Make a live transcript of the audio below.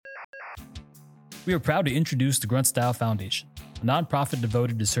We are proud to introduce the Grunt Style Foundation, a nonprofit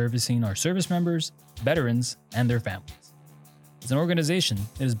devoted to servicing our service members, veterans, and their families. As an organization,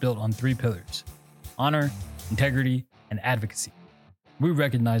 it is built on 3 pillars: honor, integrity, and advocacy. We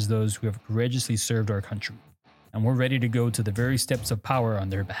recognize those who have courageously served our country, and we're ready to go to the very steps of power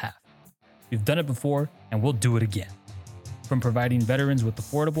on their behalf. We've done it before, and we'll do it again. From providing veterans with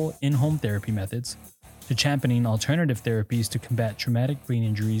affordable in-home therapy methods, to championing alternative therapies to combat traumatic brain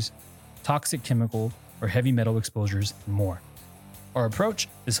injuries, toxic chemical or heavy metal exposures, and more. Our approach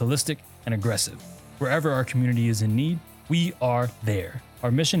is holistic and aggressive. Wherever our community is in need, we are there.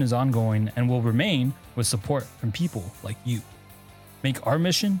 Our mission is ongoing and will remain with support from people like you. Make our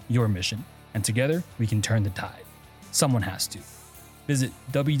mission your mission, and together we can turn the tide. Someone has to. Visit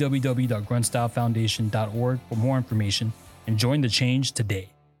www.gruntstylefoundation.org for more information and join the change today.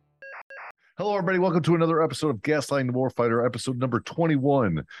 Hello, everybody. Welcome to another episode of Gaslighting, Warfighter, episode number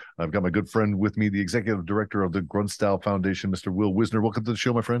 21. I've got my good friend with me, the executive director of the Grunt Style Foundation, Mr. Will Wisner. Welcome to the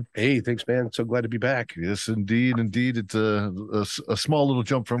show, my friend. Hey, thanks, man. So glad to be back. Yes, indeed. It's a small little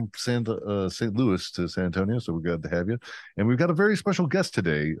jump from St. Louis to San Antonio, so we're glad to have you. And we've got a very special guest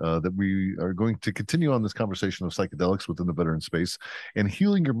today that we are going to continue on this conversation of psychedelics within the veteran space and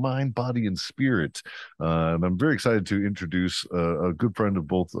healing your mind, body, and spirit. And I'm very excited to introduce a good friend of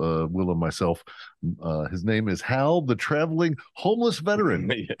both Will and myself. His name is Hal, the traveling homeless veteran.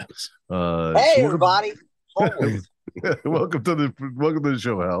 Yes. Hey, everybody. Welcome to the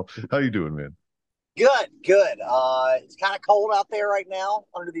show, Hal. How you doing, man? Good. It's kind of cold out there right now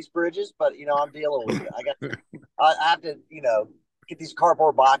under these bridges, but I'm dealing with it. I have to, get these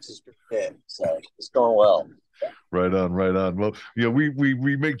cardboard boxes fit, so it's going well. Right on. Well,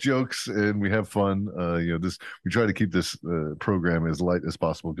 we make jokes and we have fun. We try to keep this program as light as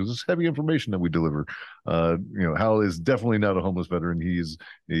possible because it's heavy information that we deliver. Hal is definitely not a homeless veteran. He's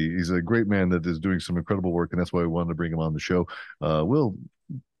a great man that is doing some incredible work, and that's why we wanted to bring him on the show. We'll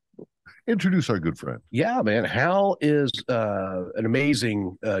introduce our good friend. Yeah, man. Hal is an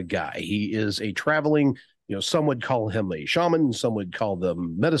amazing guy. He is a traveling, some would call him a shaman, some would call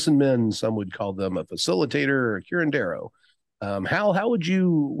them medicine men, some would call them a facilitator or a curandero. Hal,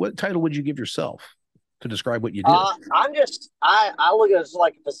 what title would you give yourself to describe what you do? I look at it as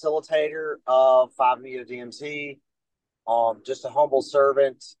like a facilitator of 5-MeO-DMT, just a humble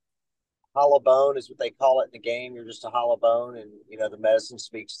servant. Hollow bone is what they call it in the game. You're just a hollow bone, and the medicine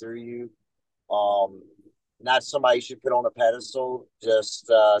speaks through you. Not somebody you should put on a pedestal,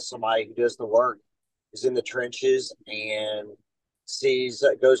 just somebody who does the work, is in the trenches and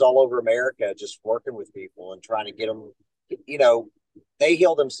goes all over America, just working with people and trying to get them, they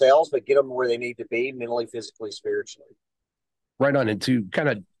heal themselves, but get them where they need to be mentally, physically, spiritually. Right on. And to kind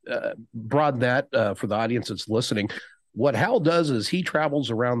of broaden that for the audience that's listening, what Hal does is he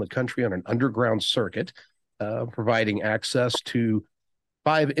travels around the country on an underground circuit, providing access to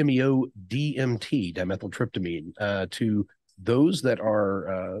 5-MeO-DMT, dimethyltryptamine, to those that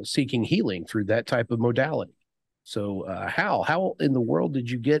are seeking healing through that type of modality. So how in the world did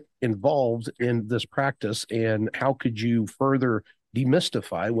you get involved in this practice, and how could you further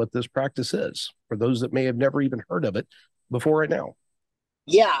demystify what this practice is for those that may have never even heard of it before right now?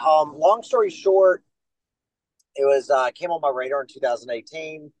 Yeah. Long story short, it was came on my radar in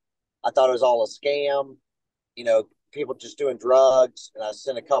 2018. I thought it was all a scam, people just doing drugs. And I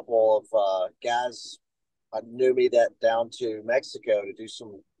sent a couple of guys knew me that down to Mexico to go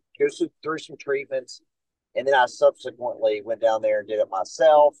through some treatments. And then I subsequently went down there and did it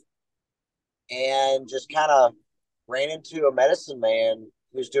myself, and just kind of ran into a medicine man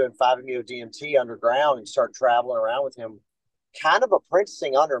who's doing 5-MeO-DMT underground, and started traveling around with him, kind of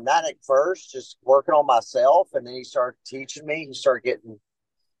apprenticing under him, not at first, just working on myself. And then he started teaching me. He started getting,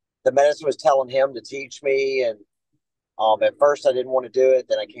 the medicine was telling him to teach me. And at first I didn't want to do it.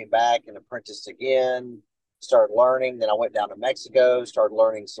 Then I came back and apprenticed again, started learning. Then I went down to Mexico, started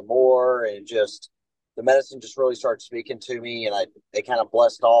learning some more, and just the medicine just really started speaking to me, and they kind of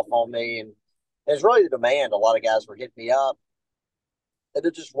blessed off on me. And it was really the demand. A lot of guys were hitting me up, and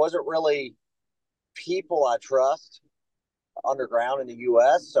it just wasn't really people I trust underground in the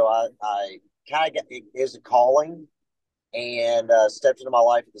U.S. So I kind of got, it is a calling, and stepped into my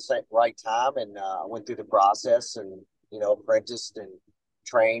life at the right time, and went through the process, and apprenticed and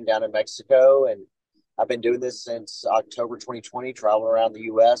trained down in Mexico. And I've been doing this since October 2020, traveling around the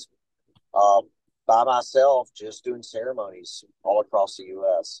U.S. By myself, just doing ceremonies all across the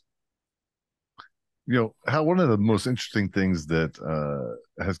U.S. How one of the most interesting things that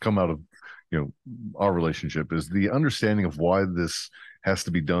has come out of our relationship is the understanding of why this has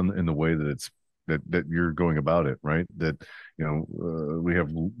to be done in the way that it's that you're going about it, right? That we have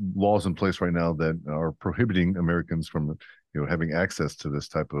laws in place right now that are prohibiting Americans from having access to this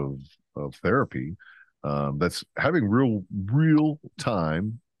type of therapy. That's having real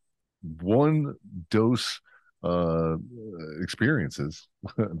time one dose experiences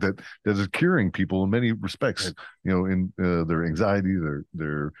that is curing people in many respects, in their anxiety,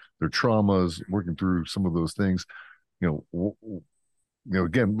 their traumas, working through some of those things.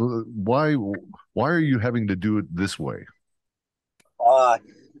 Again, why are you having to do it this way?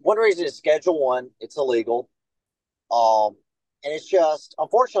 One reason is Schedule 1, it's illegal. And it's just,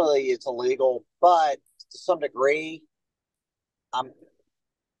 unfortunately, it's illegal, but to some degree,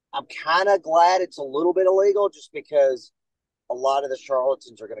 I'm kind of glad it's a little bit illegal, just because a lot of the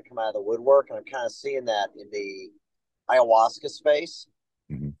charlatans are going to come out of the woodwork, and I'm kind of seeing that in the ayahuasca space.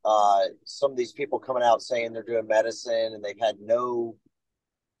 Mm-hmm. Some of these people coming out saying they're doing medicine and they've had no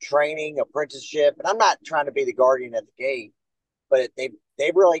training, apprenticeship, and I'm not trying to be the guardian at the gate, but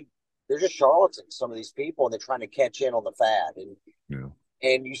they're just charlatans, some of these people, and they're trying to catch in on the fad.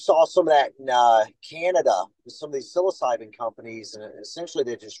 And you saw some of that in Canada with some of these psilocybin companies, and essentially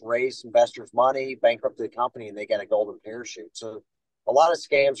they just raised investors' money, bankrupted the company, and they got a golden parachute. So a lot of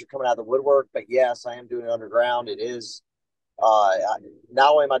scams are coming out of the woodwork. But yes, I am doing it underground. It is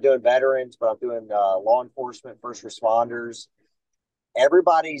not only am I doing veterans, but I'm doing law enforcement, first responders.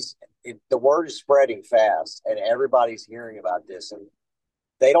 The word is spreading fast, and everybody's hearing about this, and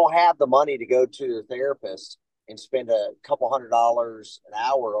they don't have the money to go to the therapist and spend a couple $100 an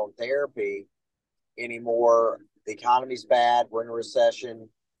hour on therapy anymore. The economy's bad. We're in a recession,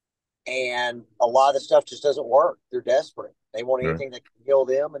 and a lot of the stuff just doesn't work. They're desperate. They want anything that can heal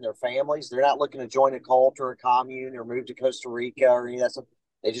them and their families. They're not looking to join a cult or a commune or move to Costa Rica or any of that stuff.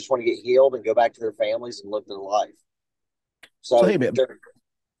 They just want to get healed and go back to their families and live their life. So hey,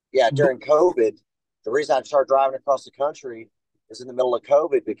 during COVID, the reason I started driving across the country is in the middle of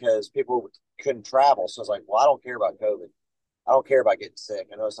COVID, because people couldn't travel. So I was like, well, I don't care about COVID. I don't care about getting sick.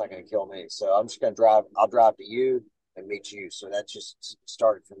 I know it's not going to kill me. So I'm just going to drive. I'll drive to you and meet you. So that just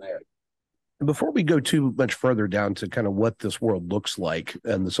started from there. Before we go too much further down to kind of what this world looks like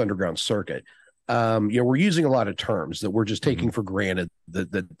and this underground circuit, we're using a lot of terms that we're just taking for granted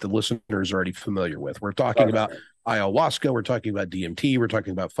that the listeners are already familiar with. We're talking about ayahuasca. We're talking about DMT. We're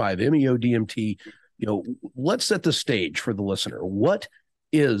talking about 5-MeO DMT. Let's set the stage for the listener. What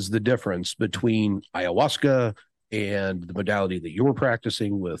is the difference between ayahuasca and the modality that you're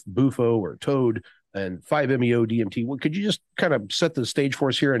practicing with Bufo or Toad and 5-MeO DMT? Well, could you just kind of set the stage for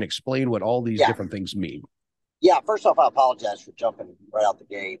us here and explain what all these different things mean? Yeah, first off, I apologize for jumping right out the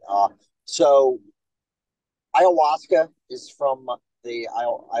gate. So ayahuasca is from the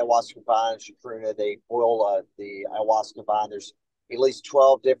ayahuasca vine, chacruna. They boil the ayahuasca vine. There's at least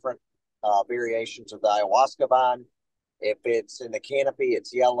 12 different variations of the ayahuasca vine. If it's in the canopy,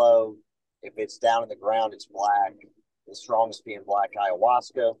 it's yellow. If it's down in the ground, it's black. The strongest being black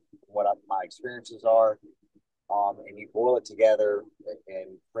ayahuasca, what my experiences are. And you boil it together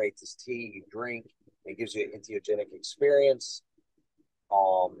and create this tea you drink. It gives you an entheogenic experience.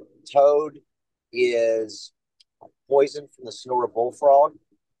 Toad is poison from the Sonora bullfrog,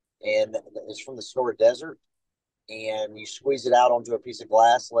 and it's from the Sonora Desert. And you squeeze it out onto a piece of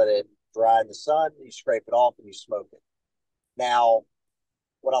glass, let it dry in the sun, you scrape it off, and you smoke it. Now,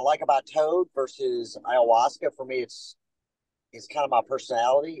 what I like about Toad versus ayahuasca, for me, it's kind of my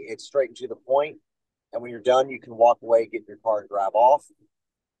personality. It's straight and to the point. And when you're done, you can walk away, get in your car, and drive off.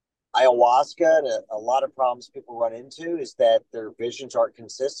 Ayahuasca, a lot of problems people run into is that their visions aren't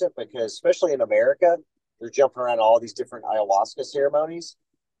consistent, because especially in America, they're jumping around all these different ayahuasca ceremonies,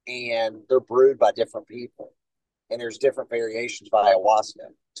 and they're brewed by different people. And there's different variations of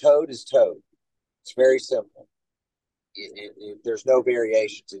ayahuasca. Toad is Toad. It's very simple. There's no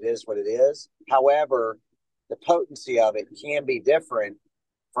variations. It is what it is. However, the potency of it can be different.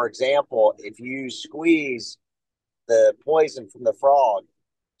 For example, if you squeeze the poison from the frog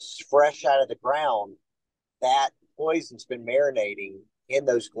fresh out of the ground, that poison's been marinating in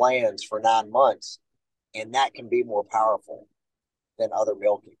those glands for 9 months, and that can be more powerful than other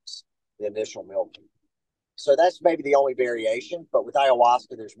milkings, the initial milking. So that's maybe the only variation, but with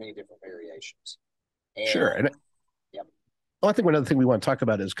ayahuasca, there's many different variations. Sure. And I think one other thing we want to talk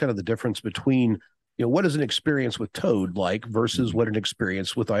about is kind of the difference between, what is an experience with Toad like versus what an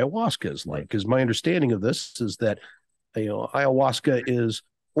experience with ayahuasca is like. Because my understanding of this is that, ayahuasca is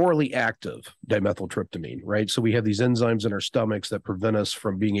orally active dimethyltryptamine, right? So we have these enzymes in our stomachs that prevent us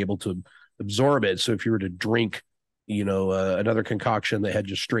from being able to absorb it. So if you were to drink, another concoction that had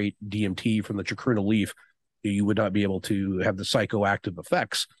just straight DMT from the chacruna leaf, you would not be able to have the psychoactive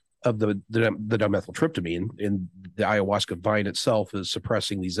effects of the dimethyltryptamine in the ayahuasca vine itself is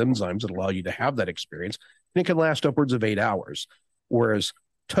suppressing these enzymes that allow you to have that experience, and it can last upwards of 8 hours. Whereas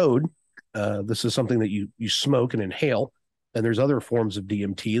toad, this is something that you smoke and inhale, and there's other forms of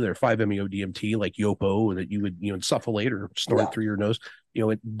DMT. There are 5-MeO DMT like Yopo that you would insufflate or snort through your nose.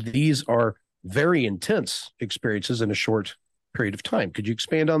 These are very intense experiences in a short period of time. Could you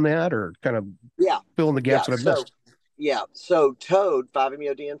expand on that, or kind of fill in the gaps that I've missed? Yeah. So toad,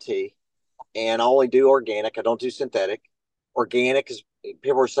 5-MeO DMT, and I only do organic. I don't do synthetic. Organic is,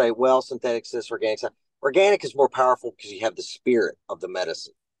 people are saying, well, synthetic's this, organic. Organic is more powerful because you have the spirit of the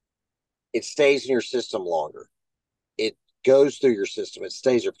medicine. It stays in your system longer. It goes through your system. It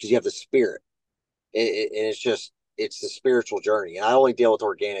stays there because you have the spirit. And it's the spiritual journey. And I only deal with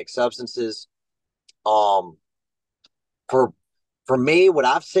organic substances. For me, what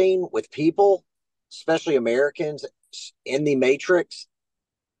I've seen with people, especially Americans in the matrix,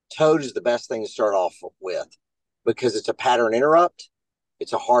 toad is the best thing to start off with because it's a pattern interrupt.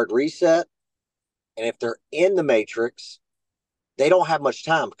 It's a hard reset. And if they're in the matrix, they don't have much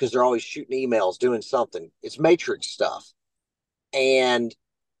time because they're always shooting emails, doing something. It's matrix stuff. And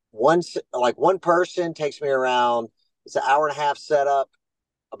one person takes me around, it's an hour and a half setup,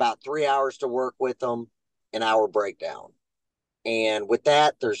 about 3 hours to work with them, an hour breakdown. And with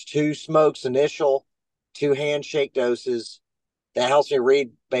that, there's 2 smokes initial, 2 handshake doses. That helps me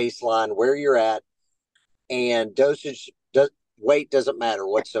read baseline, where you're at. And weight doesn't matter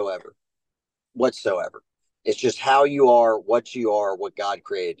whatsoever. It's just how you are, what God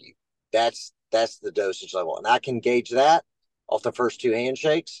created you. That's the dosage level. And I can gauge that off the first 2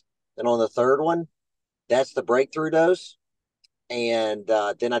 handshakes. Then on the third one, that's the breakthrough dose. And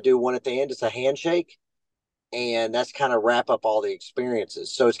then I do one at the end. It's a handshake. And that's kind of wrap up all the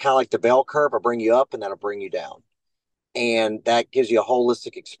experiences. So it's kind of like the bell curve. I bring you up and then I'll bring you down. And that gives you a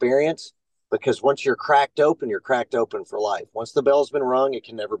holistic experience, because once you're cracked open for life. Once the bell's been rung, it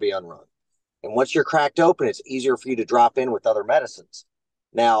can never be unrung. And once you're cracked open, it's easier for you to drop in with other medicines.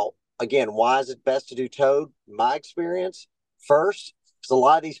 Now, again, why is it best to do toad? My experience first, because a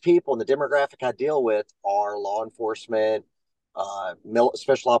lot of these people in the demographic I deal with are law enforcement,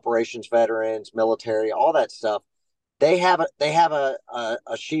 special operations veterans, military, all that stuff. They have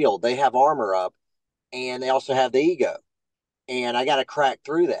a shield, they have armor up, and they also have the ego. And I got to crack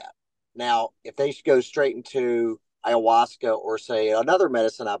through that. Now, if they go straight into ayahuasca or say another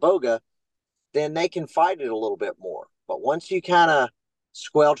medicine, iboga, then they can fight it a little bit more. But once you kind of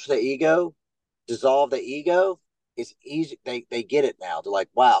squelch the ego, dissolve the ego, it's easy. They get it now. They're like,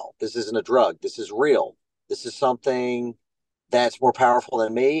 wow, this isn't a drug. This is real. This is something that's more powerful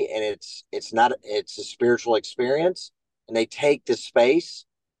than me. And it's a spiritual experience. And they take the space.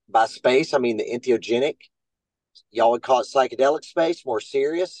 By space, I mean the entheogenic. Y'all would call it psychedelic space, more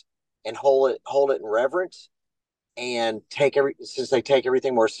serious, and hold it in reverence. And since they take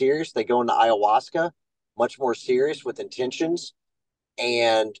everything more serious, they go into ayahuasca, much more serious with intentions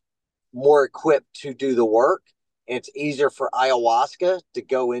and more equipped to do the work. And it's easier for ayahuasca to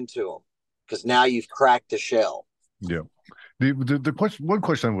go into them because now you've cracked the shell. Yeah. The question, one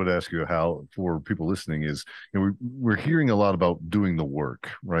question I would ask you, Hal, for people listening is, we're hearing a lot about doing the work,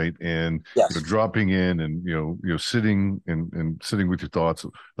 right? And yes. Dropping in and sitting and sitting with your thoughts.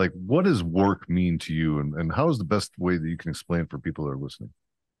 Like, what does work mean to you, and how is the best way that you can explain for people that are listening?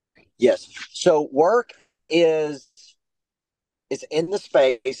 Yes. So work it's in the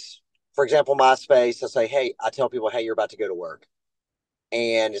space. For example, my space, I tell people, hey, you're about to go to work,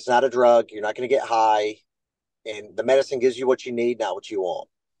 and it's not a drug. You're not going to get high. And the medicine gives you what you need, not what you want.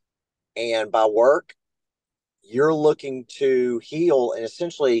 And by work, you're looking to heal. And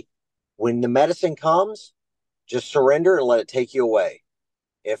essentially, when the medicine comes, just surrender and let it take you away.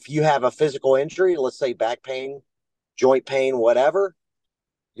 If you have a physical injury, let's say back pain, joint pain, whatever,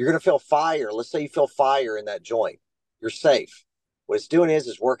 you're going to feel fire. Let's say you feel fire in that joint. You're safe. What it's doing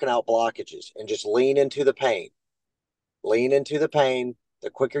is working out blockages, and just lean into the pain. Lean into the pain. The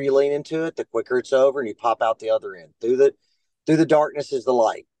quicker you lean into it, the quicker it's over, and you pop out the other end. Through the darkness is the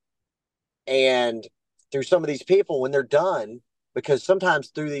light. And through some of these people, when they're done, because sometimes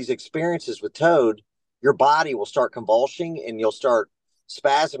through these experiences with toad, your body will start convulsing and you'll start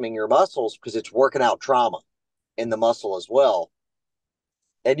spasming your muscles because it's working out trauma in the muscle as well.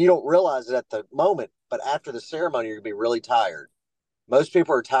 And you don't realize it at the moment, but after the ceremony, you're going to be really tired. Most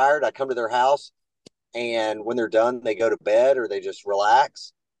people are tired. I come to their house, and when they're done, they go to bed or they just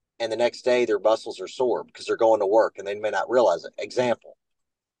relax. And the next day, their muscles are sore because they're going to work and they may not realize it. Example,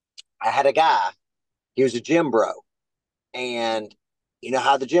 I had a guy, he was a gym bro. And you know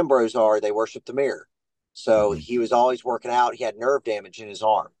how the gym bros are, they worship the mirror. So he was always working out. He had nerve damage in his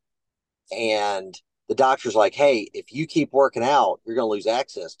arm. And the doctor's like, hey, if you keep working out, you're going to lose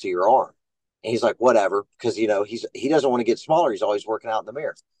access to your arm. And he's like, whatever, because, you know, he doesn't want to get smaller. He's always working out in the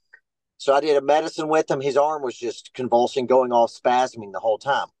mirror. So I did a medicine with him. His arm was just convulsing, going off, spasming the whole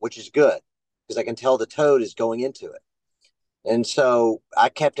time, which is good because I can tell the toad is going into it. And so I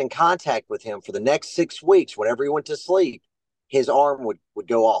kept in contact with him for the next 6 weeks. Whenever he went to sleep, his arm would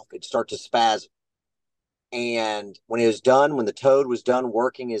go off. It'd start to spasm. And when it was done, when the toad was done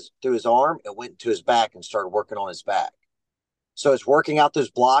working through his arm, it went to his back and started working on his back. So it's working out those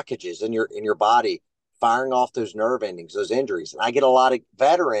blockages in your body, firing off those nerve endings, those injuries. And I get a lot of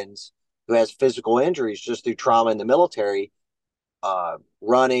veterans who has physical injuries just through trauma in the military,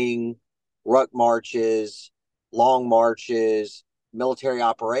 running, ruck marches, long marches, military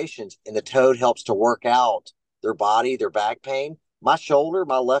operations, and the toad helps to work out their body, their back pain. My shoulder,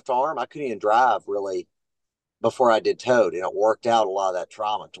 my left arm, I couldn't even drive really before I did toad, and it worked out a lot of that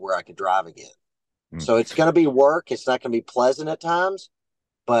trauma to where I could drive again. So it's going to be work. It's not going to be pleasant at times,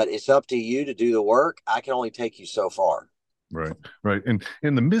 but it's up to you to do the work. I can only take you so far. Right, right. And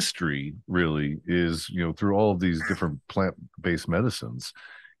the mystery really is, you know, through all of these different plant-based medicines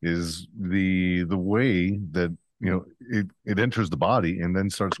is the way that, you know, it enters the body and then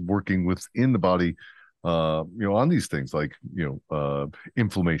starts working within the body, you know, on these things like, you know,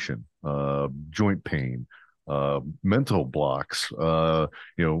 inflammation, joint pain, mental blocks. There's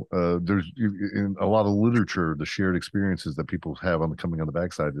in a lot of literature, the shared experiences that people have coming on the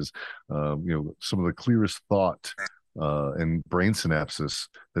backside is, you know, some of the clearest thought and brain synapses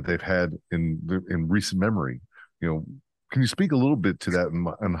that they've had in recent memory. You know, can you speak a little bit to that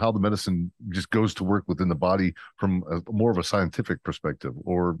and how the medicine just goes to work within the body from more of a scientific perspective,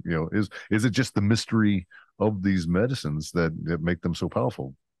 or, you know, is it just the mystery of these medicines that make them so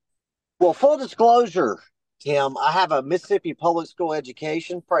powerful? Well, full disclosure, Tim, I have a Mississippi public school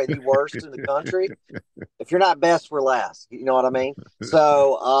education, probably the worst in the country. If you're not best, we're last. You know what I mean?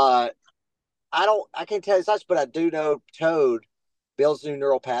 So I can't tell you such, but I do know toad builds new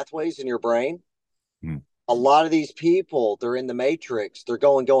neural pathways in your brain. Hmm. A lot of these people, they're in the matrix, they're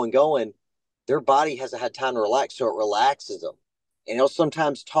going. Their body hasn't had time to relax, so it relaxes them. And it'll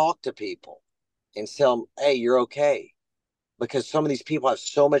sometimes talk to people and tell them, hey, you're okay. Because some of these people have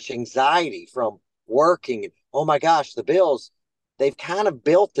so much anxiety from working and, oh my gosh, the bills. They've kind of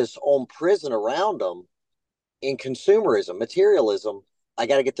built this own prison around them in consumerism, materialism. I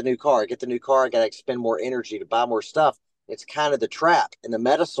got to get the new car. I get the new car. I got to expend more energy to buy more stuff. It's kind of the trap. And the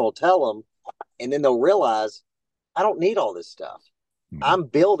medicine will tell them, and then they'll realize, I don't need all this stuff. Hmm. I'm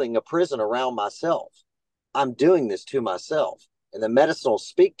building a prison around myself. I'm doing this to myself. And the medicine will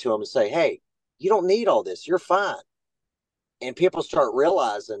speak to them and say, hey, you don't need all this. You're fine. And people start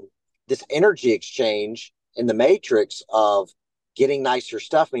realizing this energy exchange in the matrix of getting nicer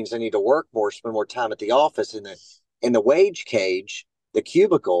stuff means I need to work more, spend more time at the office. In the wage cage, the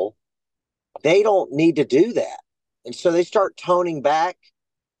cubicle, they don't need to do that. And so they start toning back.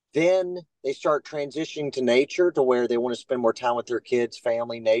 Then they start transitioning to nature, to where they want to spend more time with their kids,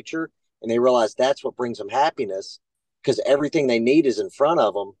 family, nature. And they realize that's what brings them happiness, because everything they need is in front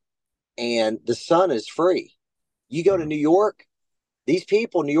of them. And the sun is free. You go to New York, these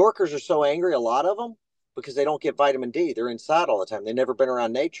people, New Yorkers, are so angry, a lot of them, because they don't get vitamin D. They're inside all the time. They've never been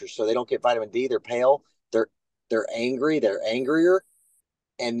around nature, so they don't get vitamin D. They're pale. They're angry. They're angrier.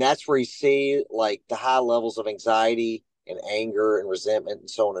 And that's where you see like the high levels of anxiety and anger and resentment and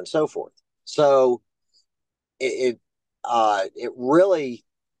so on and so forth. So it really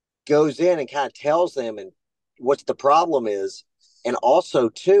goes in and kind of tells them and what the problem is. And also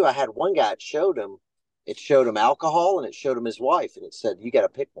too, I had one guy, it showed him alcohol and it showed him his wife, and it said, you got to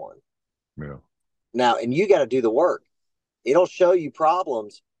pick one. Yeah. Now, and you got to do the work. It'll show you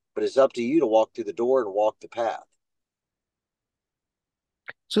problems, but it's up to you to walk through the door and walk the path.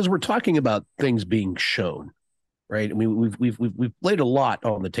 So as we're talking about things being shown, right? I mean, we've laid a lot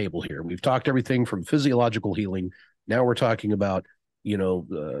on the table here. We've talked everything from physiological healing. Now we're talking about, you know,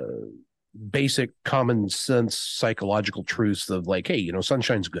 basic common sense psychological truths of like, hey, you know,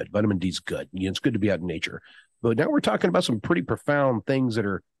 sunshine's good, vitamin D's good. You know, it's good to be out in nature. But now we're talking about some pretty profound things that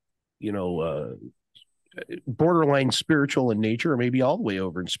are, you know, borderline spiritual in nature, or maybe all the way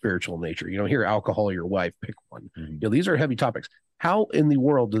over in spiritual nature. You know, here, alcohol, your wife, pick one. Mm-hmm. You know, these are heavy topics. How in the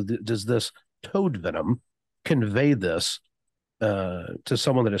world does this toad venom convey this to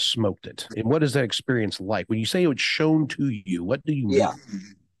someone that has smoked it? And what is that experience like? When you say it's shown to you, what do you mean? Yeah.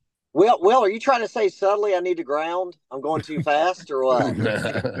 Well, are you trying to say subtly I need to ground? I'm going too fast or what?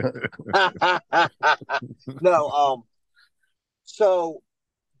 No, so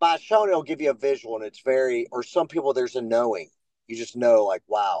by showing it'll give you a visual, and it's very, or some people there's a knowing. You just know, like,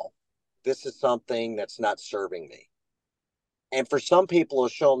 wow, this is something that's not serving me. And for some people, it'll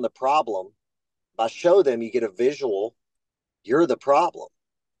show them the problem. If I show them, you get a visual, you're the problem.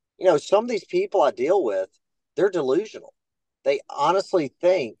 You know, some of these people I deal with, they're delusional. They honestly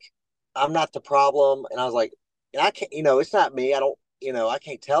think I'm not the problem. And I was like, and I can't, you know, it's not me. I don't, you know, I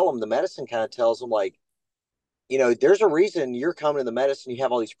can't tell them. The medicine kind of tells them, like, you know, there's a reason you're coming to the medicine, you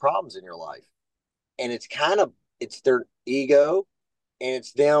have all these problems in your life. And it's kind of, it's their ego, and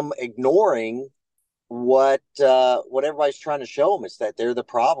it's them ignoring what everybody's trying to show them. Is that they're the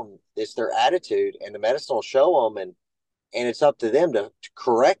problem. It's their attitude, and the medicine will show them, and it's up to them to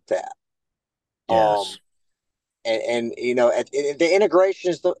correct that. Yes. And you know, the integration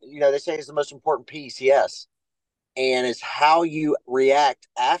is the, you know, they say is the most important piece. Yes. And it's how you react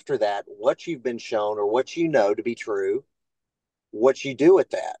after that, what you've been shown or what you know to be true, what you do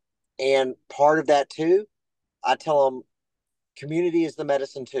with that. And part of that too, I tell them, community is the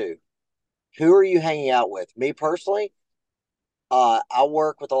medicine too. Who are you hanging out with? Me personally, I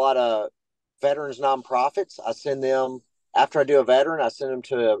work with a lot of veterans nonprofits. I send them, after I do a veteran, I send them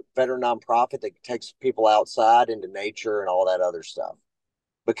to a veteran nonprofit that takes people outside into nature and all that other stuff,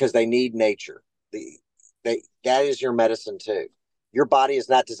 because they need nature. That is your medicine too. Your body is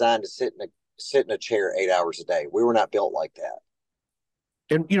not designed to sit in a chair 8 hours a day. We were not built like that.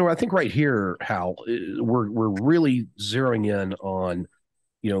 And you know, I think right here, Hal, we're really zeroing in on,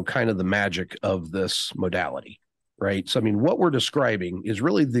 you know, kind of the magic of this modality, right? So, I mean, what we're describing is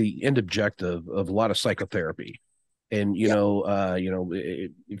really the end objective of a lot of psychotherapy. And you know,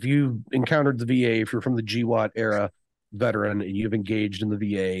 if you encountered the VA, if you're from the GWAT era veteran and you've engaged in the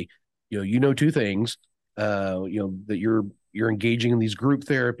VA, you know two things, you know, that you're engaging in these group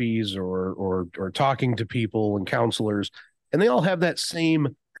therapies or talking to people and counselors, and they all have that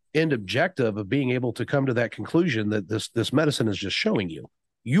same end objective of being able to come to that conclusion that this medicine is just showing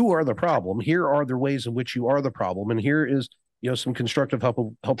you are the problem. Here are the ways in which you are the problem, and here is, you know, some constructive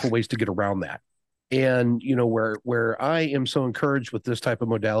helpful ways to get around that. And you know, where I am so encouraged with this type of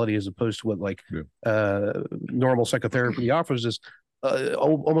modality as opposed to what like normal psychotherapy offers is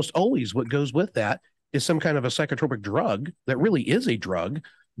almost always what goes with that is some kind of a psychotropic drug that really is a drug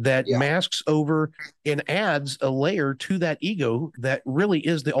that masks over and adds a layer to that ego that really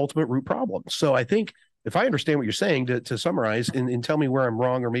is the ultimate root problem. So I think, if I understand what you're saying, to summarize and tell me where I'm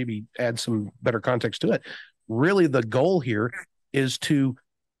wrong or maybe add some better context to it, really the goal here is to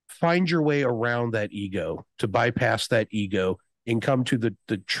find your way around that ego, to bypass that ego and come to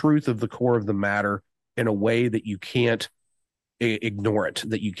the truth of the core of the matter in a way that you can't ignore it,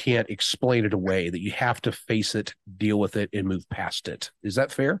 that you can't explain it away, that you have to face it, deal with it, and move past it. Is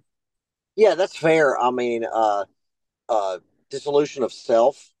that fair? Yeah, that's fair. I mean, dissolution of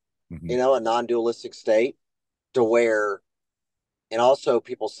self, Mhm. you know, a non-dualistic state, to where, and also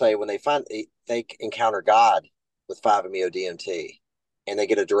people say when they encounter God with 5-MeO DMT, and they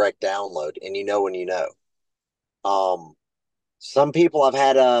get a direct download, and you know when you know. Some people have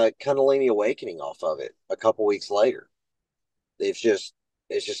had a Kundalini awakening off of it a couple weeks later. It's just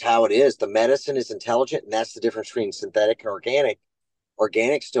how it is. The medicine is intelligent, and that's the difference between synthetic and organic.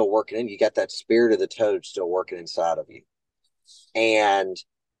 Organic still working in. You got that spirit of the toad still working inside of you. And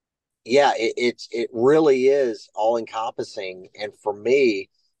yeah, it really is all encompassing. And for me,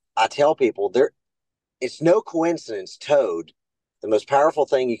 I tell people, it's no coincidence toad, the most powerful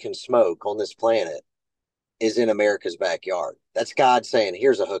thing you can smoke on this planet, is in America's backyard. That's God saying,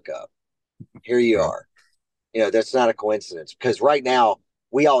 here's a hookup. Here you Right. are. You know, that's not a coincidence, because right now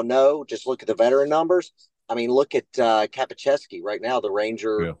we all know, just look at the veteran numbers. I mean, look at Kapacheski right now, the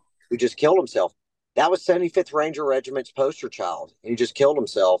Ranger who just killed himself. That was 75th Ranger Regiment's poster child, and he just killed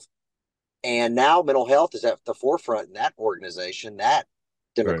himself. And now mental health is at the forefront in that organization, that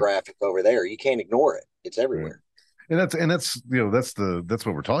demographic over there. You can't ignore it. It's everywhere. Right. And that's you know, that's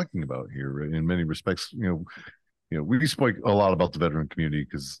what we're talking about here, right? In many respects. We spoke a lot about the veteran community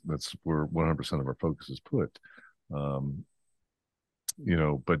because that's where 100% of our focus is put. But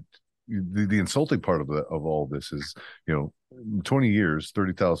the insulting part of all this is, 20 years,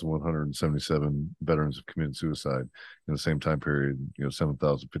 30,177 veterans have committed suicide in the same time period.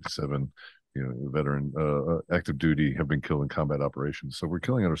 7,057, veteran active duty have been killed in combat operations. So we're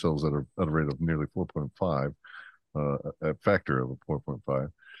killing ourselves at a rate of nearly 4.5, a factor of a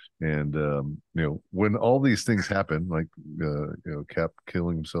 4.5. And when all these things happen, like Cap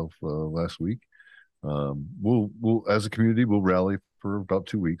killing himself last week, we'll as a community we'll rally for about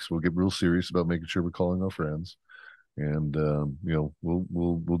 2 weeks. We'll get real serious about making sure we're calling our friends, and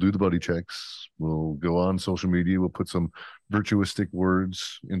we'll do the buddy checks. We'll go on social media. We'll put some virtuistic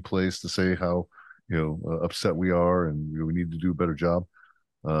words in place to say how upset we are and we need to do a better job.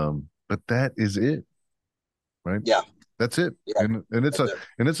 But but that is it, right? Yeah. That's it. Yeah. And it's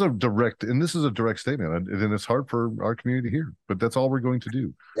a direct, and this is a direct statement, and it's hard for our community to hear, but that's all we're going to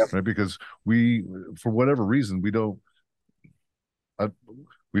do. Yep. Right? Because we, for whatever reason, we don't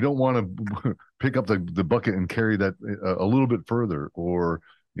want to pick up the bucket and carry that a little bit further, or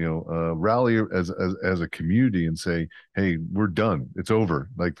rally as a community and say, hey, we're done, it's over,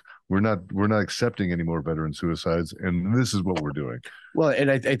 like we're not accepting any more veteran suicides, and this is what we're doing. Well,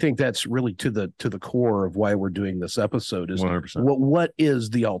 and I think that's really to the core of why we're doing this episode is 100%. What is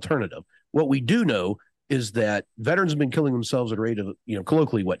the alternative? What we do know is that veterans have been killing themselves at a rate of,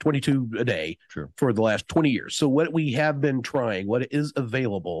 colloquially, 22 a day for the last 20 years. So what we have been trying, what is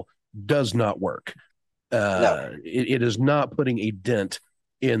available, does not work. No. It is not putting a dent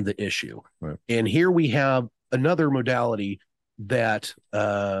in the issue. Right. And here we have another modality that,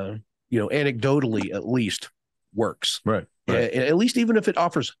 anecdotally at least works. Right. At least even if it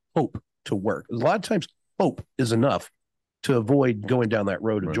offers hope to work. A lot of times hope is enough to avoid going down that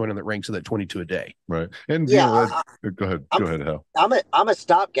road of joining the ranks of that 22 a day. Right. And go ahead, Hal. I'm a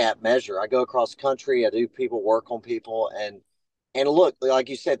stopgap measure. I go across the country, I do people work on people, and look, like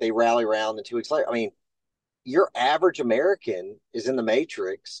you said, they rally around, and 2 weeks later, I mean, your average American is in the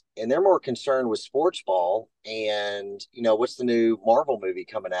Matrix, and they're more concerned with sports ball and what's the new Marvel movie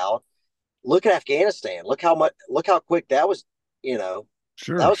coming out. Look at Afghanistan. Look how quick that was.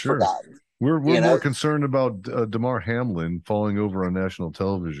 Forgotten. We're more concerned about Damar Hamlin falling over on national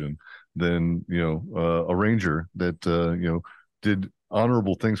television than a Ranger that did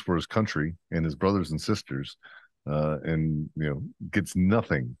honorable things for his country and his brothers and sisters, and gets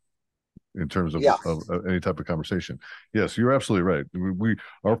nothing in terms of any type of conversation. Yes, you're absolutely right.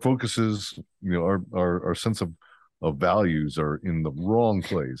 Our focuses, our sense of values are in the wrong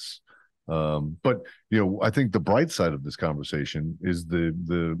place. But I think the bright side of this conversation is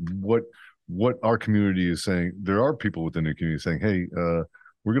what our community is saying. There are people within the community saying, hey,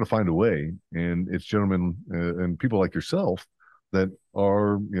 we're going to find a way. And it's gentlemen and people like yourself that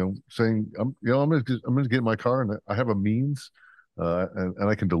are, saying, I'm going to get in my car, and I have a means, and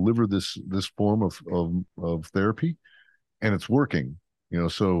I can deliver this form of therapy, and it's working,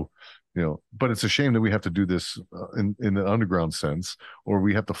 so, but it's a shame that we have to do this in the underground sense, or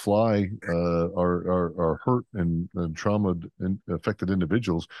we have to fly our hurt and trauma affected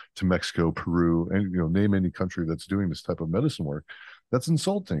individuals to Mexico, Peru, and name any country that's doing this type of medicine work. That's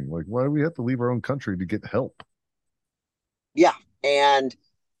insulting. Like, why do we have to leave our own country to get help? Yeah, and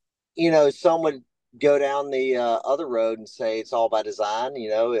some would go down the other road and say it's all by design.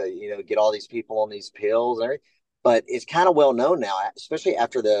 Get all these people on these pills and everything. But it's kind of well known now, especially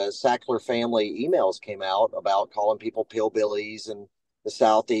after the Sackler family emails came out about calling people pillbillies and the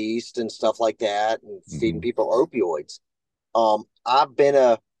Southeast and stuff like that, and feeding people opioids. And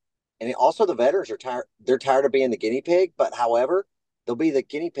also the veterans are tired. They're tired of being the guinea pig, but however, they'll be the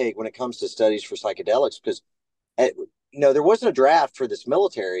guinea pig when it comes to studies for psychedelics, because, there wasn't a draft for this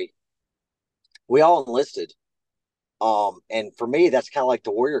military. We all enlisted. And for me, that's kind of like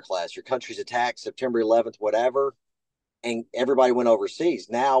the warrior class. Your country's attacked September 11th, whatever, and everybody went overseas.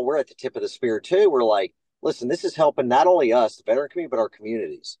 Now we're at the tip of the spear too. We're like, listen, this is helping not only us, the veteran community, but our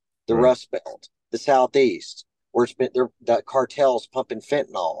communities, the Rust Belt, the Southeast, where it's been the cartels pumping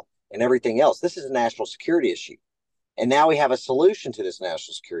fentanyl and everything else. This is a national security issue. And now we have a solution to this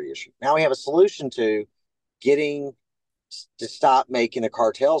national security issue. Now we have a solution to getting to stop making the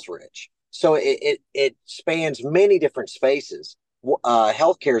cartels rich. So it spans many different spaces.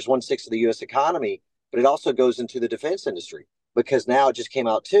 Healthcare is 1/6 of the U.S. economy, but it also goes into the defense industry, because now it just came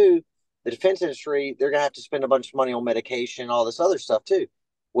out too. The defense industry, they're going to have to spend a bunch of money on medication, all this other stuff too.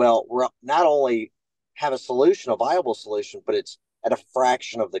 Well, we're not only have a solution, a viable solution, but it's at a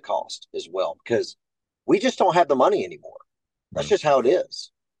fraction of the cost as well, because we just don't have the money anymore. That's just how it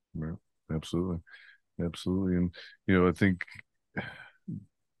is. Yeah, absolutely. And, I think...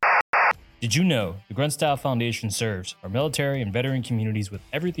 Did you know the Grunt Style Foundation serves our military and veteran communities with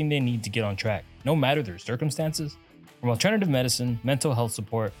everything they need to get on track, no matter their circumstances? From alternative medicine, mental health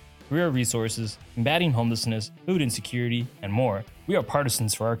support, career resources, combating homelessness, food insecurity, and more, we are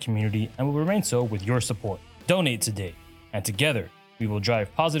partisans for our community and will remain so with your support. Donate today, and together we will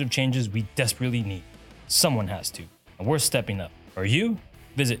drive positive changes we desperately need. Someone has to, and we're stepping up. Are you?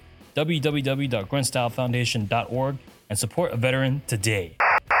 Visit www.gruntstylefoundation.org and support a veteran today.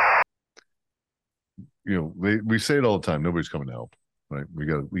 We say it all the time. Nobody's coming to help, right? We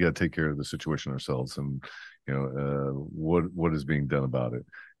got to take care of the situation ourselves, and what is being done about it.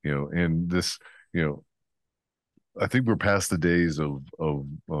 And this, I think we're past the days of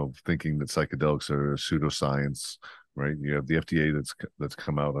thinking that psychedelics are pseudoscience, right? You have the FDA that's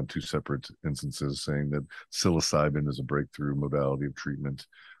come out on 2 separate instances saying that psilocybin is a breakthrough modality of treatment,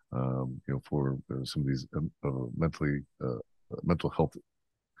 for some of these mental health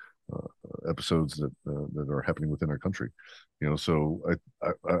episodes that are happening within our country. So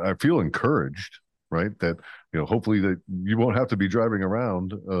I feel encouraged, right? That hopefully that you won't have to be driving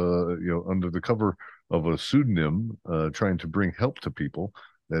around, under the cover of a pseudonym, trying to bring help to people.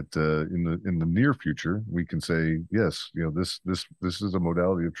 That in the near future we can say yes, this is a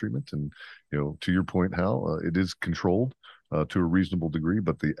modality of treatment, and to your point, Hal, it is controlled to a reasonable degree,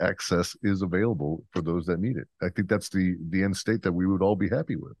 but the access is available for those that need it. I think that's the end state that we would all be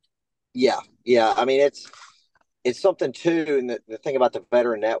happy with. Yeah. I mean, it's something too, and the thing about the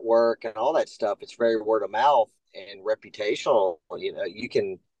veteran network and all that stuff, it's very word of mouth and reputational.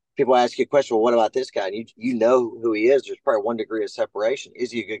 People ask you a question, well, what about this guy? And you know who he is. There's probably 1 degree of separation. Is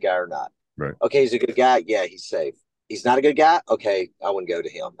he a good guy or not? Right. Okay, he's a good guy. Yeah, he's safe. He's not a good guy. Okay, I wouldn't go to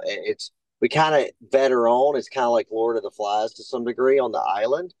him. We kind of vet our own. It's kind of like Lord of the Flies to some degree on the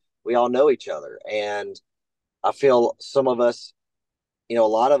island. We all know each other, and I feel some of us, a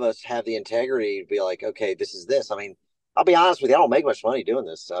lot of us have the integrity to be like, okay, this is this. I mean, I'll be honest with you, I don't make much money doing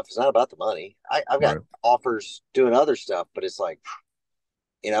this stuff. It's not about the money. I've got offers doing other stuff, but it's like,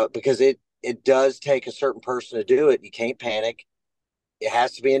 because it does take a certain person to do it. You can't panic. It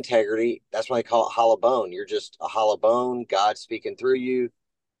has to be integrity. That's why they call it hollow bone. You're just a hollow bone, God speaking through you.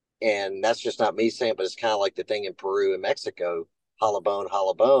 And that's just not me saying, but it's kind of like the thing in Peru and Mexico, hollow bone,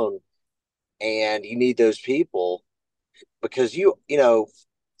 hollow bone. And you need those people because I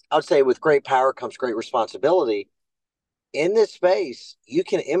would say with great power comes great responsibility. In this space, you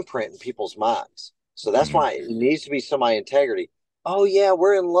can imprint in people's minds. So that's why it needs to be semi integrity. Oh yeah,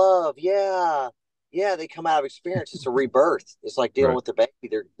 we're in love. Yeah. Yeah, they come out of experience. It's a rebirth. It's like dealing with the baby.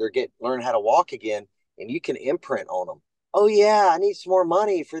 They're learn how to walk again, and you can imprint on them. Oh yeah, I need some more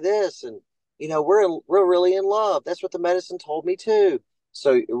money for this, and we're really in love. That's what the medicine told me too.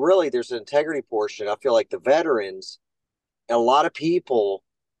 So really, there's an integrity portion. I feel like the veterans and a lot of people,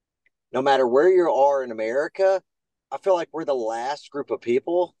 no matter where you are in America, I feel like we're the last group of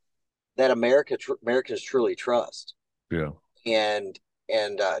people that Americans truly trust. Yeah. And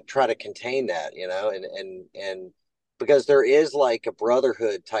try to contain that, and because there is like a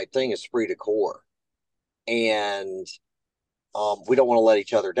brotherhood type thing, esprit de corps, and we don't want to let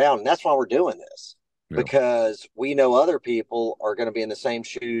each other down, and that's why we're doing this, because we know other people are going to be in the same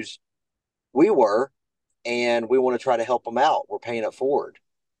shoes we were, and we want to try to help them out. We're paying it forward,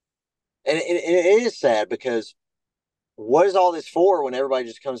 and it is sad because what is all this for when everybody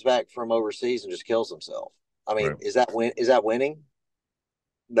just comes back from overseas and just kills himself? I mean, is that winning?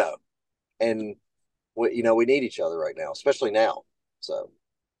 No. And we need each other right now, especially now. So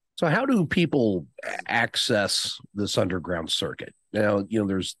how do people access this underground circuit? Now,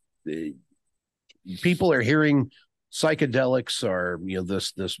 there's people are hearing psychedelics are,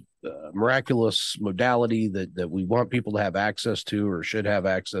 this miraculous modality that we want people to have access to or should have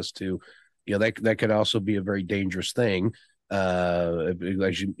access to. That could also be a very dangerous thing.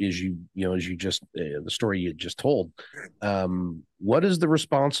 As you just the story you just told. What is the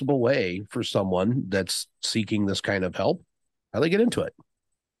responsible way for someone that's seeking this kind of help? How do they get into it?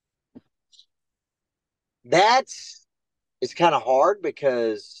 It's kind of hard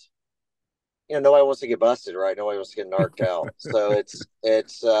because nobody wants to get busted, right? Nobody wants to get narked out. So it's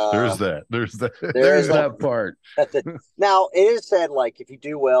there's that part. Now it is said, like, if you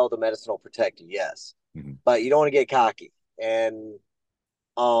do well, the medicine will protect you, yes. But you don't want to get cocky. And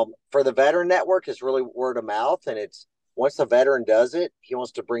for the veteran network, it's really word of mouth, and it's once the veteran does it, he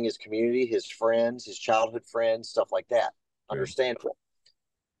wants to bring his community, his friends, his childhood friends, stuff like that. Understandable.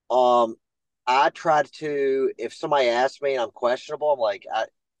 I try to, if somebody asks me and I'm questionable, I'm like,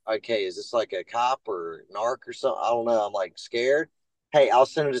 okay, is this like a cop or narc or something? I don't know. I'm like scared. Hey, I'll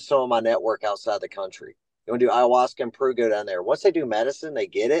send it to some of my network outside the country. You want to do ayahuasca in Peru? Go down there. Once they do medicine, they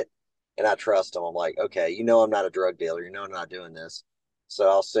get it, and I trust them. I'm like, okay, I'm not a drug dealer. I'm not doing this, so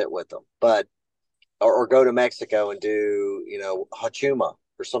I'll sit with them. But or go to Mexico and do Hachuma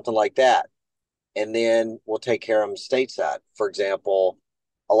or something like that, and then we'll take care of them stateside. For example,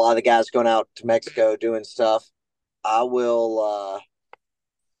 a lot of the guys going out to Mexico doing stuff, I will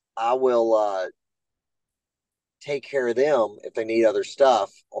take care of them if they need other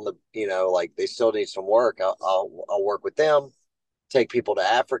stuff on the, like they still need some work. I'll work with them, take people to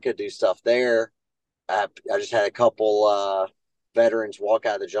Africa, do stuff there. I just had a couple veterans walk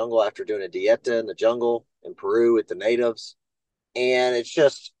out of the jungle after doing a dieta in the jungle in Peru with the natives. And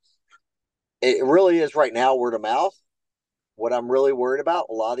it really is right now word of mouth. What I'm really worried about,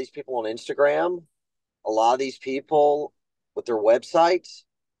 a lot of these people on Instagram, a lot of these people with their websites,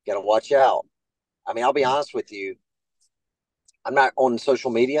 got to watch out. I mean, I'll be honest with you. I'm not on social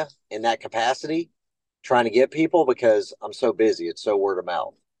media in that capacity trying to get people because I'm so busy. It's so word of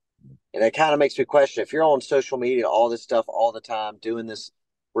mouth. And it kind of makes me question if you're on social media, all this stuff all the time, doing this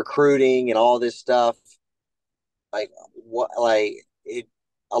recruiting and all this stuff, like what, like it,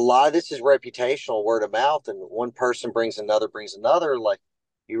 a lot of this is reputational word of mouth, and one person brings another. Like,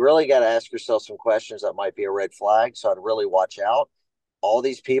 you really got to ask yourself some questions that might be a red flag. So I'd really watch out. All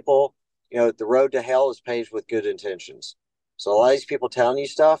these people, the road to hell is paved with good intentions. So a lot of these people telling you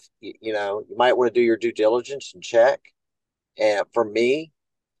stuff, you might want to do your due diligence and check. And for me,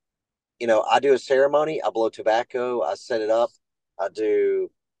 I do a ceremony, I blow tobacco, I set it up, I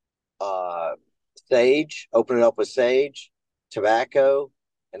do uh, sage, open it up with sage, tobacco,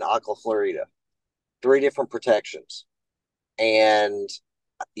 and aqua florida. 3 different protections. And,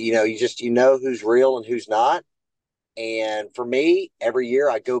 you know who's real and who's not. And for me, every year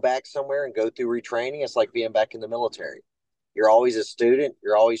I go back somewhere and go through retraining. It's like being back in the military. You're always a student.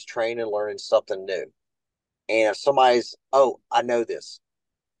 You're always training, learning something new. And if somebody's, oh, I know this,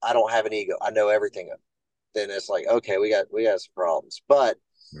 I don't have an ego, I know everything, then it's like, okay, we got some problems. But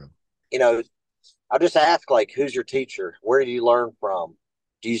Yeah. I'll just ask, like, who's your teacher? Where did you learn from?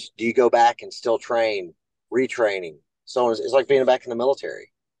 Do you go back and still train, retraining? So it's like being back in the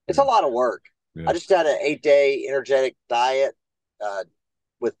military. It's a lot of work. Yeah. I just had an 8-day energetic diet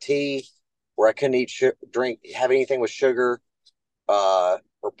with tea, where I couldn't eat, have anything with sugar or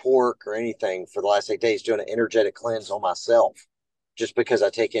pork or anything for the last 8 days, doing an energetic cleanse on myself, just because I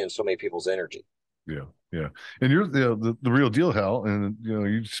take in so many people's energy. Yeah, yeah, and you're the real deal, Hal. And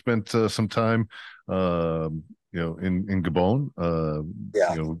you spent some time, in Gabon.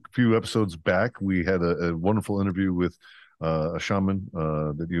 Yeah. A few episodes back, we had a wonderful interview with a shaman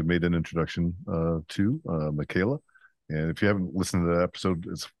that you made an introduction to, Michaela. And if you haven't listened to that episode,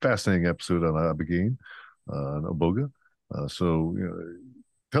 it's a fascinating episode on Abigail, on Oboga. So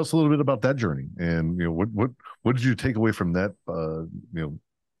tell us a little bit about that journey, and what did you take away from that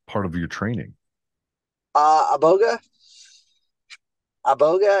part of your training? Aboga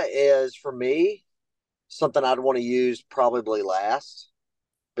is, for me, something I'd want to use probably last,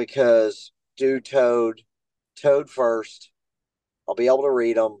 because do toad first. I'll be able to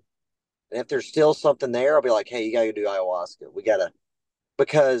read them. And if there's still something there, I'll be like, hey, you got to do ayahuasca.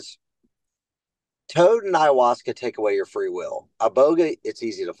 Because toad and ayahuasca take away your free will. Aboga, it's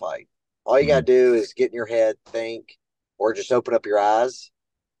easy to fight. All you got to do is get in your head, think, or just open up your eyes,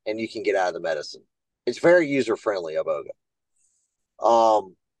 and you can get out of the medicine. It's very user friendly, Aboga.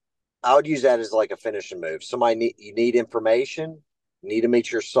 I would use that as like a finishing move. You need information, you need to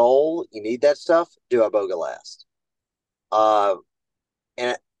meet your soul, you need that stuff. Do Aboga last.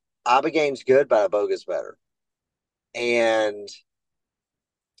 And Ibogaine good, but Aboga's better. And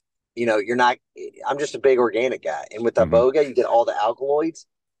you're not. I'm just a big organic guy, and with Aboga, you get all the alkaloids.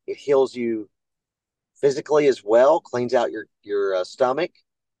 It heals you physically as well, cleans out your stomach.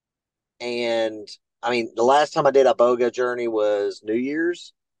 And I mean, the last time I did a Aboga journey was New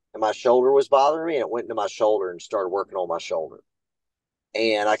Year's, and my shoulder was bothering me, and it went into my shoulder and started working on my shoulder.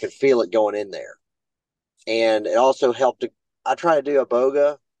 And I could feel it going in there. And it also helped. I try to do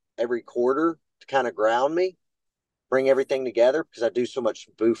Aboga every quarter to kind of ground me, bring everything together, because I do so much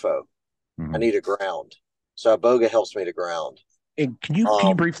bufo. I need a ground. So Aboga helps me to ground. And can you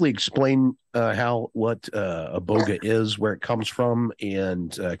briefly explain what Aboga is, where it comes from,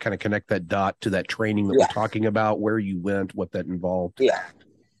 and kind of connect that dot to that training that we're talking about, where you went, what that involved?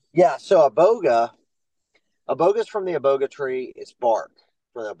 Yeah. So Aboga's from the Aboga tree. It's bark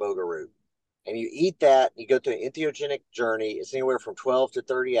from the Aboga root. And you eat that, you go through an entheogenic journey. It's anywhere from 12 to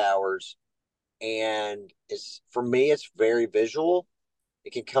 30 hours. And for me, it's very visual.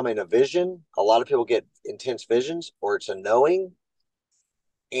 It can come in a vision. A lot of people get intense visions, or it's a knowing.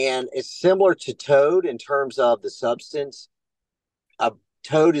 And it's similar to toad in terms of the substance.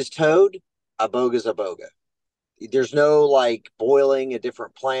 Toad is toad, Aboga is Aboga. There's no like boiling a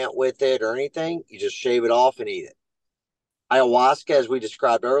different plant with it or anything. You just shave it off and eat it. Ayahuasca, as we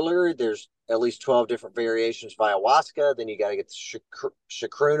described earlier, there's at least 12 different variations of ayahuasca. Then you got to get the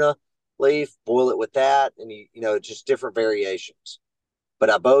chacruna leaf, boil it with that, and just different variations. But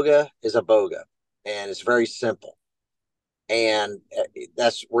Aboga is Aboga, and it's very simple. And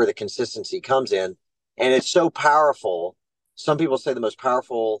that's where the consistency comes in. And it's so powerful. Some people say the most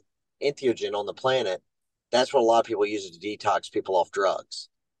powerful entheogen on the planet. That's what a lot of people use it to detox people off drugs.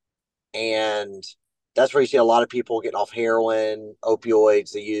 And that's where you see a lot of people getting off heroin,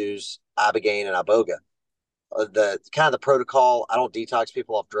 opioids. They use Ibogaine and Aboga. The kind of the protocol, I don't detox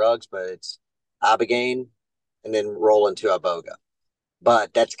people off drugs, but it's ibogaine, and then roll into iboga.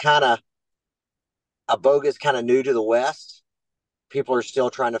 But that's iboga is kind of new to the West. People are still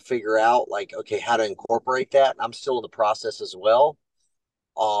trying to figure out, like, okay, how to incorporate that. I'm still in the process as well.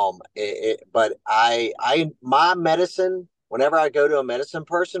 But my medicine, whenever I go to a medicine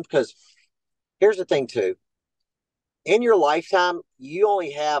person, because here's the thing too, in your lifetime, you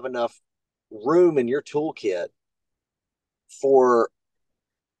only have enough room in your toolkit for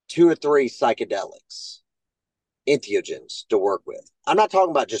 2 or 3 psychedelics, entheogens to work with. I'm not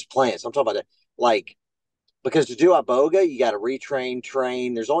talking about just plants. I'm talking about like, because to do iboga, you got to retrain,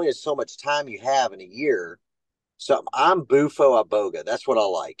 train. There's only so much time you have in a year. So I'm bufo iboga. That's what I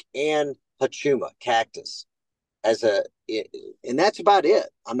like. And hachuma, cactus, and that's about it.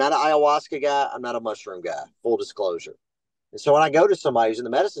 I'm not an ayahuasca guy. I'm not a mushroom guy, full disclosure. And so when I go to somebody who's in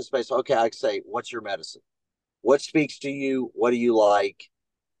the medicine space, okay, I say, what's your medicine? What speaks to you? What do you like?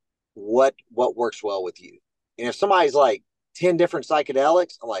 What works well with you? And if somebody's like 10 different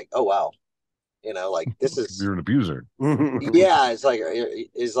psychedelics, I'm like, oh wow. Like this is You're an abuser. yeah, it's like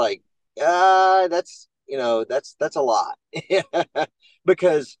that's a lot.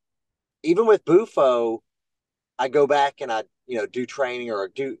 Because even with bufo, I go back and I do training or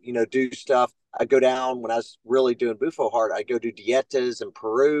do stuff. I go down when I was really doing bufo hard. I go do dietas in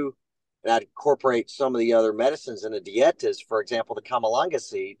Peru, and I'd incorporate some of the other medicines into dietas. For example, the camalanga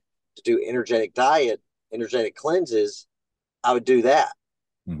seed to do energetic diet, energetic cleanses. I would do that.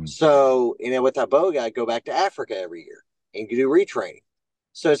 Mm-hmm. So with iboga, I go back to Africa every year and do retraining.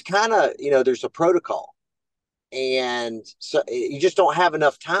 So it's kind of there's a protocol, and so you just don't have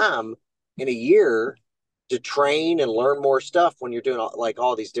enough time in a year to train and learn more stuff when you're doing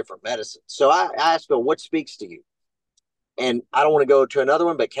all these different medicines. So I asked Bill, what speaks to you? And I don't want to go to another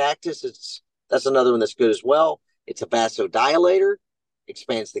one, but cactus, that's another one that's good as well. It's a vasodilator,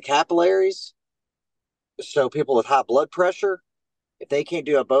 expands the capillaries. So people with high blood pressure, if they can't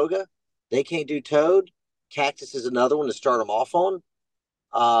do iboga, they can't do toad. Cactus is another one to start them off on.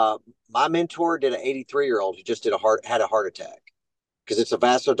 My mentor did an 83-year-old who just had a heart attack because it's a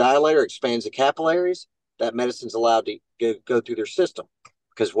vasodilator, expands the capillaries. That medicine's allowed to go through their system.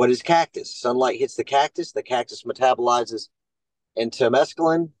 Because what is cactus? Sunlight hits the cactus metabolizes into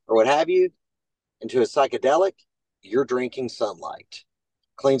mescaline or what have you, into a psychedelic. You're drinking sunlight.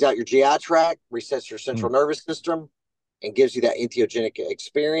 Cleans out your GI tract, resets your central nervous system, and gives you that entheogenic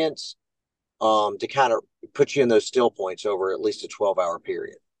experience to kind of put you in those still points over at least a 12-hour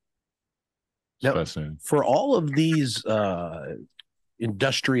period. Now, for all of these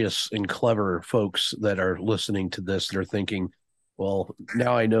industrious and clever folks that are listening to this, they're thinking, well,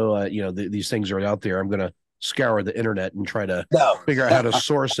 now I know, these things are out there. I'm going to scour the internet and try to figure out how to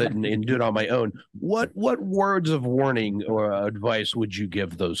source it and do it on my own. What words of warning or advice would you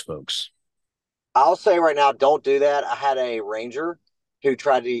give those folks? I'll say right now, don't do that. I had a ranger who'd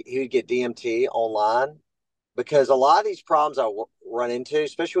get DMT online, because a lot of these problems I run into,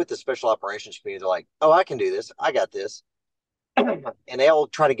 especially with the special operations community, they're like, oh, I can do this. I got this. And they'll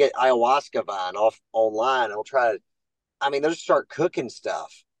try to get ayahuasca vine off online. They'll just start cooking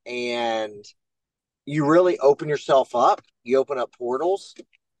stuff. And you really open yourself up. You open up portals.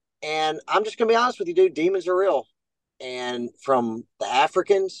 And I'm just going to be honest with you, dude, demons are real. And from the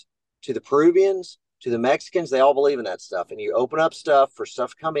Africans to the Peruvians to the Mexicans, they all believe in that stuff. And you open up stuff for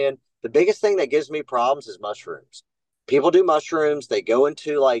stuff to come in. The biggest thing that gives me problems is mushrooms. People do mushrooms. They go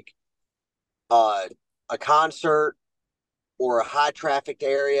into like a concert or a high trafficked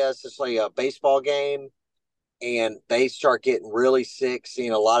area, especially a baseball game, and they start getting really sick,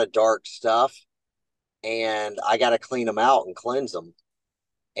 seeing a lot of dark stuff. And I got to clean them out and cleanse them.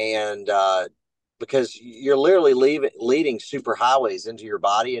 And because you're literally leading super highways into your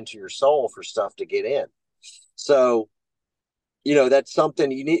body, into your soul for stuff to get in. So, that's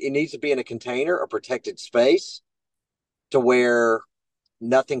something it needs to be in a container, a protected space to where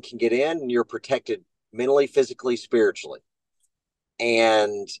nothing can get in and you're protected mentally, physically, spiritually.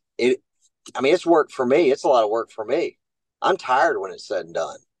 And it's work for me. It's a lot of work for me. I'm tired when it's said and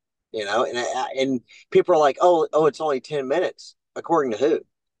done, and people are like, oh, it's only 10 minutes. According to who?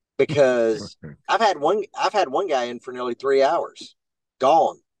 Because I've had one guy in for nearly 3 hours,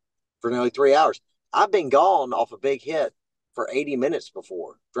 gone for nearly 3 hours. I've been gone off a big hit for 80 minutes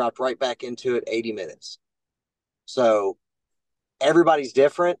before, dropped right back into it, 80 minutes. So everybody's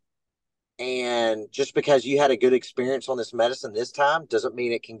different. And just because you had a good experience on this medicine this time doesn't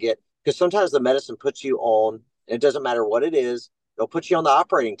mean it can because sometimes the medicine puts you on, and it doesn't matter what it is, they'll put you on the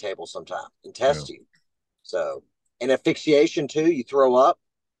operating table sometime and test you. So, and asphyxiation too, you throw up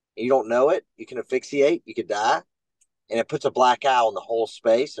and you don't know it, you can asphyxiate, you could die. And it puts a black eye on the whole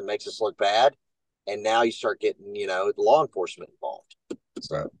space and makes us look bad. And now you start getting, law enforcement involved.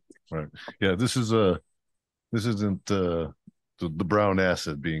 So, right. Yeah, this isn't the brown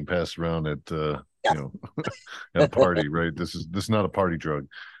acid being passed around at at a party, right? This is not a party drug.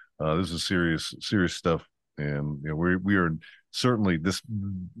 This is serious stuff, and we are certainly this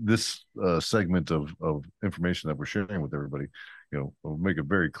segment of information that we're sharing with everybody. We'll make it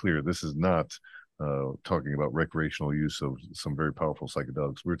very clear. This is not talking about recreational use of some very powerful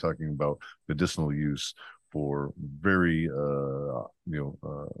psychedelics. We're talking about medicinal use for very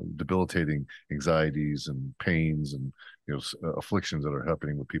debilitating anxieties and pains and afflictions that are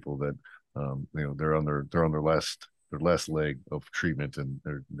happening with people that they're on their last leg of treatment, and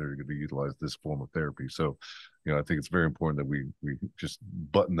they're going to utilize this form of therapy. So I think it's very important that we just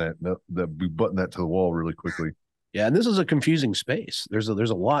button that to the wall really quickly. Yeah, and this is a confusing space. There's a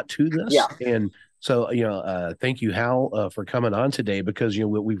lot to this. Yeah. And so thank you, Hal, for coming on today, because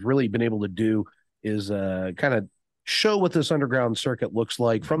what we've really been able to do is kind of show what this underground circuit looks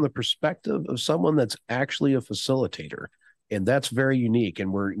like from the perspective of someone that's actually a facilitator. And that's very unique.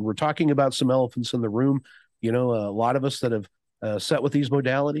 And we're talking about some elephants in the room. A lot of us that have sat with these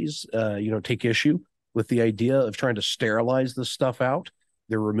modalities, take issue with the idea of trying to sterilize this stuff out.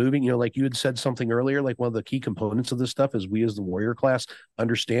 They're removing, like you had said something earlier, like one of the key components of this stuff is we as the warrior class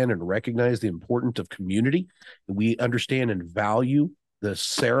understand and recognize the importance of community. We understand and value the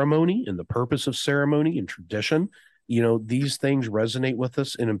ceremony and the purpose of ceremony and tradition. These things resonate with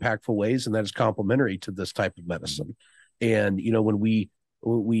us in impactful ways, and that is complementary to this type of medicine. And, when we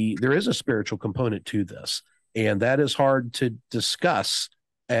there is a spiritual component to this, and that is hard to discuss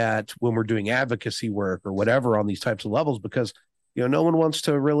when we're doing advocacy work or whatever on these types of levels, because no one wants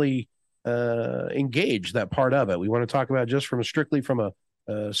to really engage that part of it. We want to talk about just strictly from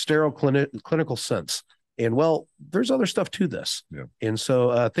a sterile clinical sense. And there's other stuff to this. Yeah. And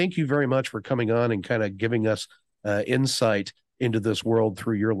so thank you very much for coming on and kind of giving us insight into this world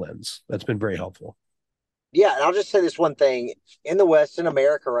through your lens. That's been very helpful. Yeah. And I'll just say this one thing. In the West, in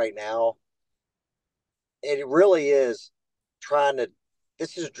America right now, it really is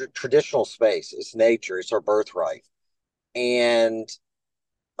this is a traditional space. It's nature. It's our birthright. And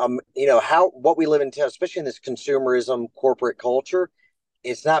what we live in town, especially in this consumerism corporate culture,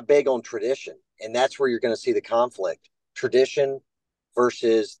 it's not big on tradition, and that's where you're going to see the conflict: tradition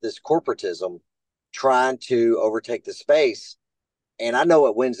versus this corporatism trying to overtake the space. And I know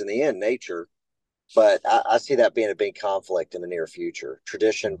what wins in the end, nature, but I see that being a big conflict in the near future: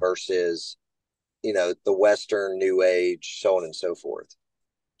 tradition versus the Western New Age, so on and so forth.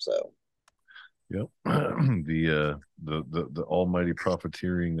 So. Yep. The almighty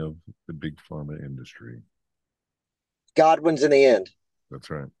profiteering of the big pharma industry. God wins in the end. That's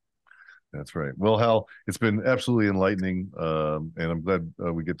right. Well, Hal, it's been absolutely enlightening, and I'm glad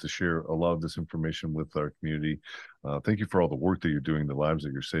we get to share a lot of this information with our community. Thank you for all the work that you're doing, the lives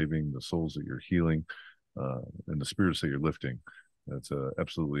that you're saving, the souls that you're healing, and the spirits that you're lifting. That's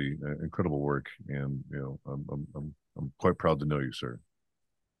absolutely incredible work, and I'm quite proud to know you, sir.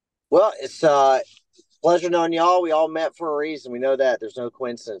 Well, it's a pleasure knowing y'all. We all met for a reason. We know that there's no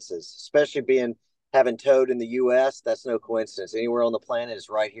coincidences, especially having Toad in the U.S. That's no coincidence. Anywhere on the planet is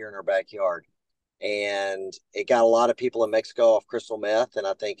right here in our backyard. And it got a lot of people in Mexico off crystal meth. And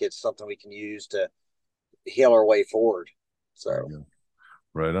I think it's something we can use to heal our way forward. So.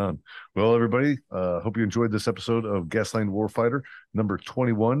 Right on. Well, everybody, hope you enjoyed this episode of Gaslighting Warfighter, number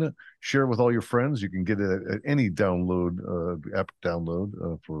 21. Share it with all your friends. You can get it at any app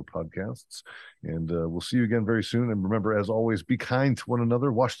download for podcasts. And we'll see you again very soon. And remember, as always, be kind to one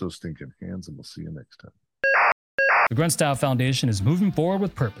another. Wash those stinking hands, and we'll see you next time. The Grunt Style Foundation is moving forward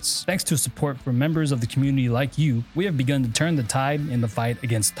with purpose. Thanks to support from members of the community like you, we have begun to turn the tide in the fight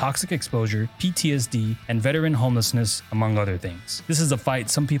against toxic exposure, PTSD, and veteran homelessness, among other things. This is a fight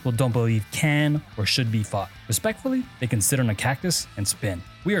some people don't believe can or should be fought. Respectfully, they can sit on a cactus and spin.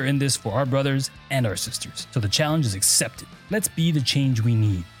 We are in this for our brothers and our sisters, so the challenge is accepted. Let's be the change we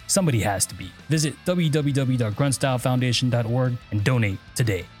need. Somebody has to be. Visit www.gruntstylefoundation.org and donate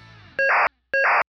today.